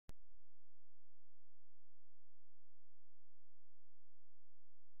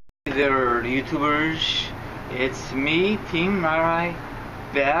there, YouTubers. It's me, Team Rai,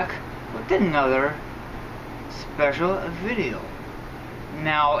 back with another special video.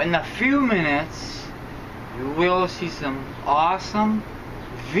 Now, in a few minutes, you will see some awesome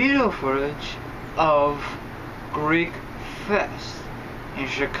video footage of Greek Fest in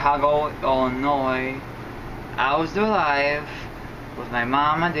Chicago, Illinois. I was there live with my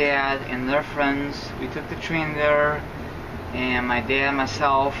mom and dad and their friends. We took the train there, and my dad and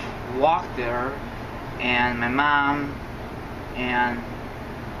myself walked there, and my mom and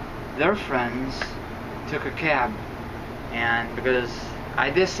their friends took a cab. And because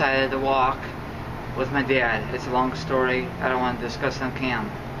I decided to walk with my dad, it's a long story, I don't want to discuss on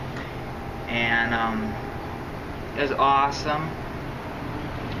cam. And it was awesome,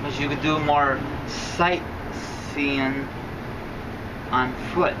 because you could do more sightseeing on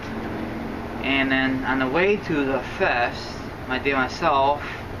foot. And then on the way to the fest, my dad and myself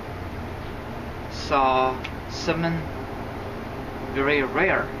saw something very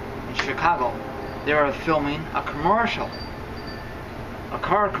rare in Chicago. They were filming a commercial, a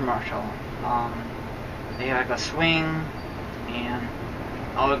car commercial. They had like a swing and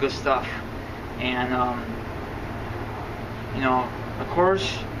all the good stuff. And you know, of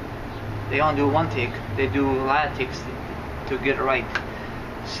course, they don't do one take. They do a lot of takes to get it right.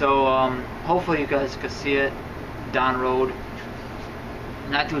 So hopefully you guys could see it down the road.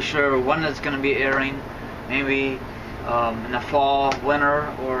 Not too sure when it's going to be airing. Maybe in the fall, winter,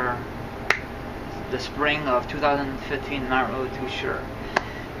 or the spring of 2015. Not really too sure.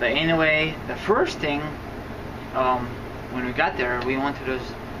 But anyway, the first thing, when we got there, we went to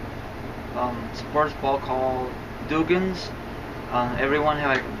this sports ball called Dugan's. Everyone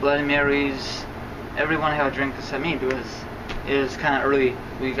had like Bloody Marys. Everyone had a drink except me, because it was kind of early.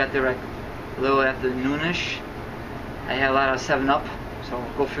 We got there like a little after noonish. I had a lot of 7-Up, so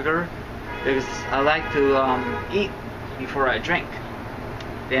go figure. Because I like to eat before I drink.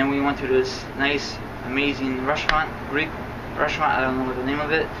 Then we went to this nice, amazing restaurant, Greek restaurant. I don't know what the name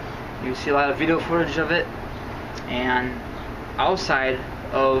of it. You see a lot of video footage of it. And outside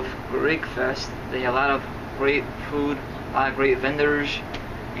of Greek Fest, they had a lot of great food, a lot of great vendors,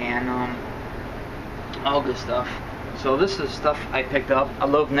 and all good stuff. So this is stuff I picked up. I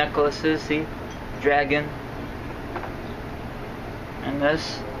love necklaces, see? Dragon. And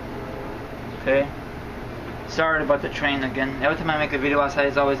this. Okay. Sorry about the train again. Every time I make a video outside,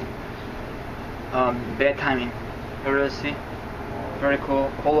 it's always bad timing. Here it is, see? Very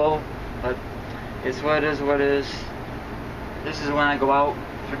cool. Polo. But it's what it is, what it is. This is when I go out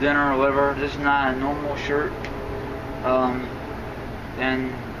for dinner or whatever. This is not a normal shirt.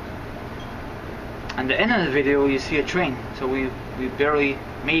 Then at the end of the video, you see a train. So we barely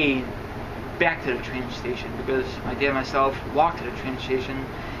made back to the train station, because my dad and myself walked to the train station,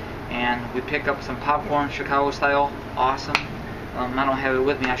 and we picked up some popcorn, Chicago style. Awesome. I don't have it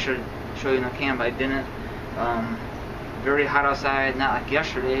with me. I should show you in the cam, but I didn't. Very hot outside, not like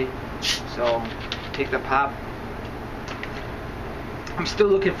yesterday. So take the pop. I'm still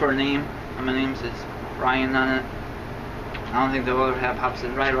looking for a name. My name says Ryan on it. I don't think they'll ever have pops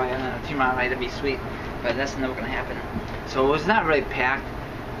that Ryan on it. Team Ryan, that'd be sweet, but that's never gonna happen. So it was not really packed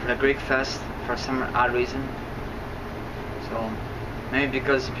for the Greek Fest for some odd reason. So maybe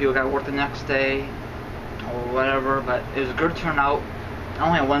because people got work the next day or whatever. But it was a good turnout. I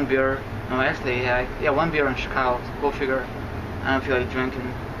only had one beer. No, actually, I had one beer in Chicago. So go figure. I don't feel like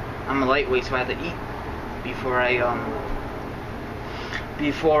drinking. I'm a lightweight, so I had to eat before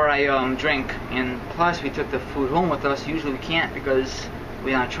I drink. And plus, we took the food home with us. Usually we can't because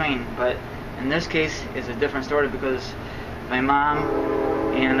we're on a train. But in this case, it's a different story, because my mom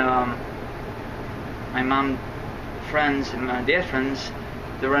and my mom friends and my dad's friends,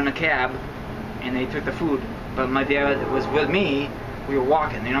 they were in a cab and they took the food. But my dad was with me. We were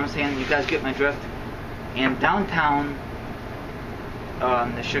walking. You know what I'm saying? You guys get my drift. And downtown,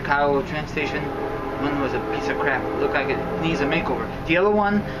 the Chicago train station, one was a piece of crap. It looked like it needs a makeover. The other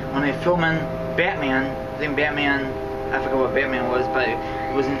one, when they filming Batman, I think Batman, I forgot what Batman was, but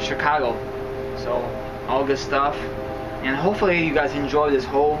it was in Chicago. So all good stuff. And hopefully you guys enjoy this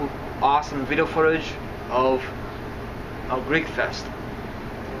whole awesome video footage of Greek Fest.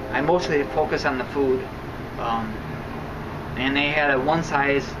 I mostly focus on the food. And they had a one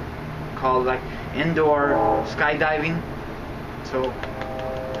size called like indoor skydiving. So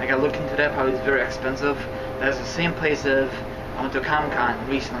I gotta look into that. Probably it's very expensive. That's the same place as I went to Comic-Con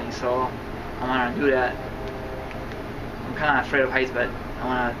recently, so I wanna do that. I'm kinda afraid of heights, but I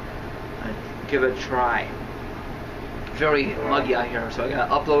wanna give it a try. Very muggy out here, so I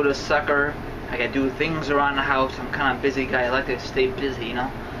gotta upload a sucker. I gotta do things around the house. I'm kind of busy guy. I like to stay busy, you know.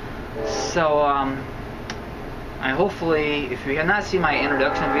 So I hopefully, if you have not seen my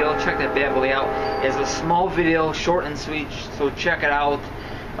introduction video, check that bad boy out. It's a small video, short and sweet, so check it out.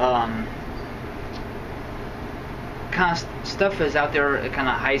 Kind of stuff is out there, kind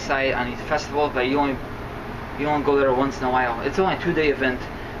of high side on these festivals, but you only go there once in a while. It's only a 2-day event,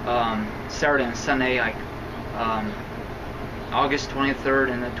 Saturday and Sunday, like August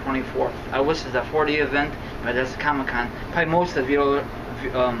 23rd and the 24th. I wish it's a 4-day event, but that's Comic-Con. Probably most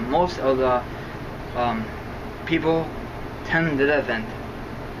of the people attend the event,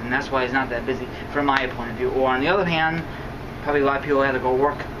 and that's why it's not that busy from my point of view. Or on the other hand, probably a lot of people had to go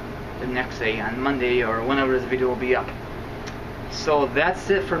work the next day on Monday or whenever this video will be up. So that's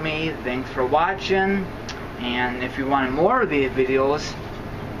it for me. Thanks for watching, and if you want more of these videos,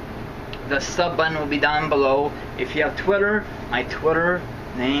 the sub button will be down below. If you have Twitter, my Twitter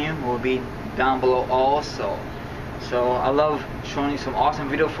name will be down below also. So I love showing you some awesome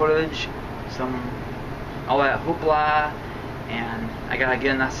video footage, all that hoopla, and I gotta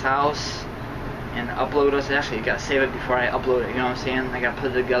get in this house and upload this. Actually, you gotta save it before I upload it, you know what I'm saying? I gotta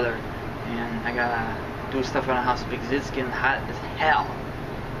put it together, and I gotta do stuff in the house because it's getting hot as hell.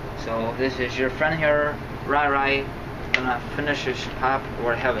 So this is your friend here, Rai. Gonna finish this pop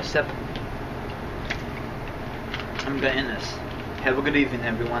or have a sip. I'm gonna end this. Have a good evening,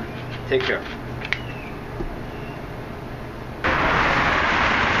 everyone. Take care.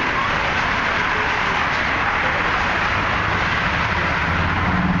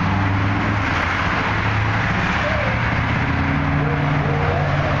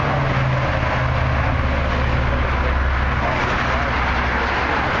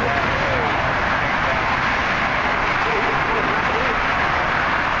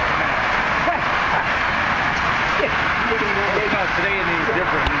 Today it is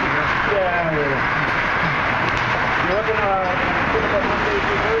different. Yeah. You're looking at Monday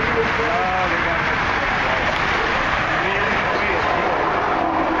through Thursday?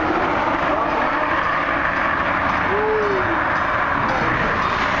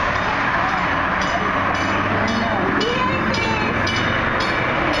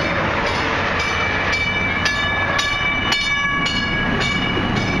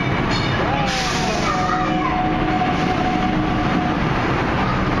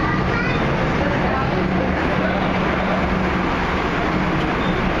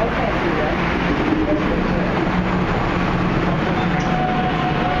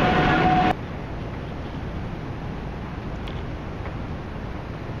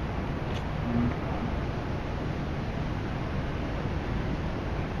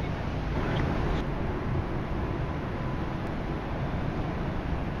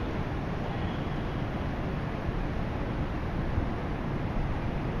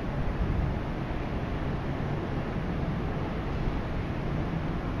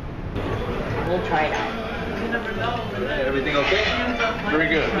 We'll try it out. Everything okay? Very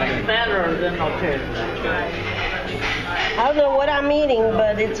good. Thank you. Better than okay. I don't know what I'm eating,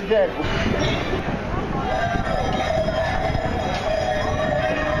 but it's good.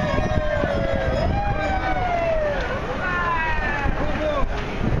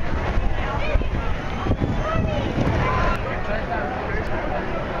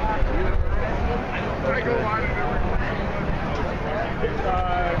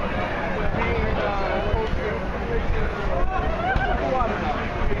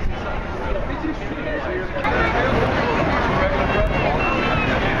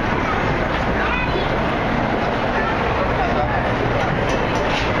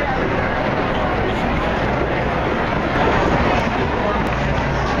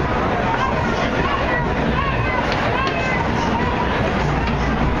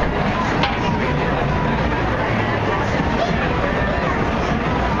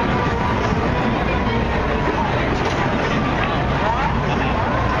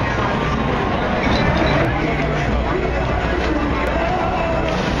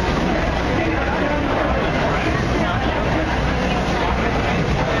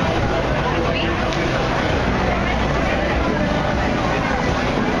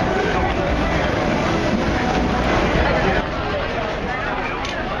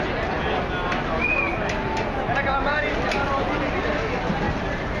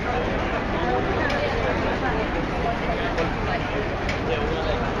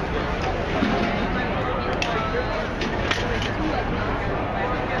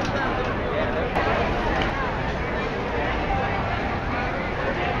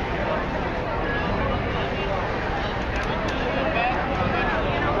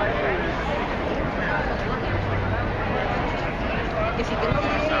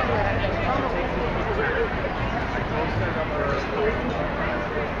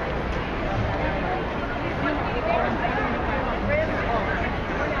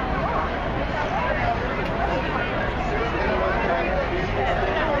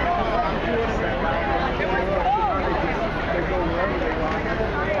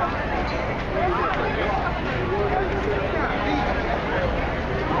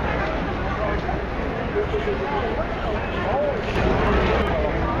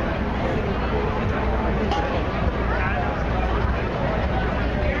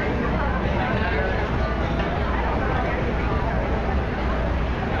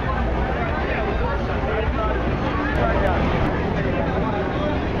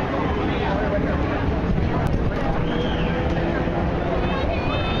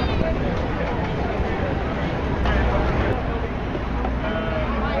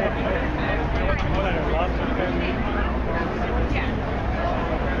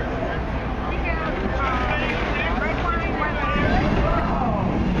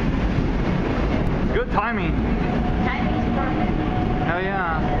 Good timing.